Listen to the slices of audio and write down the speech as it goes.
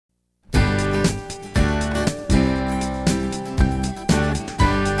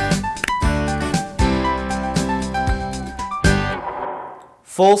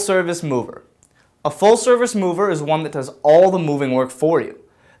Full-service mover. A full-service mover is one that does all the moving work for you.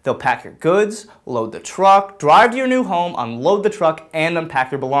 They'll pack your goods, load the truck, drive to your new home, unload the truck, and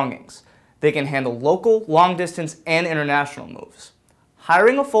unpack your belongings. They can handle local, long-distance, and international moves.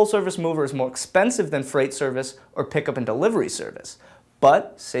 Hiring a full-service mover is more expensive than freight service or pickup and delivery service,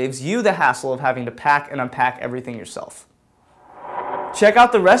 but saves you the hassle of having to pack and unpack everything yourself. Check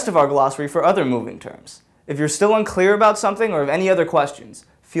out the rest of our glossary for other moving terms. If you're still unclear about something or have any other questions,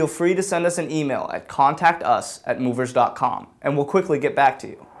 feel free to send us an email at contactus@movers.com and we'll quickly get back to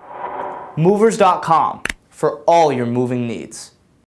you. Movers.com for all your moving needs.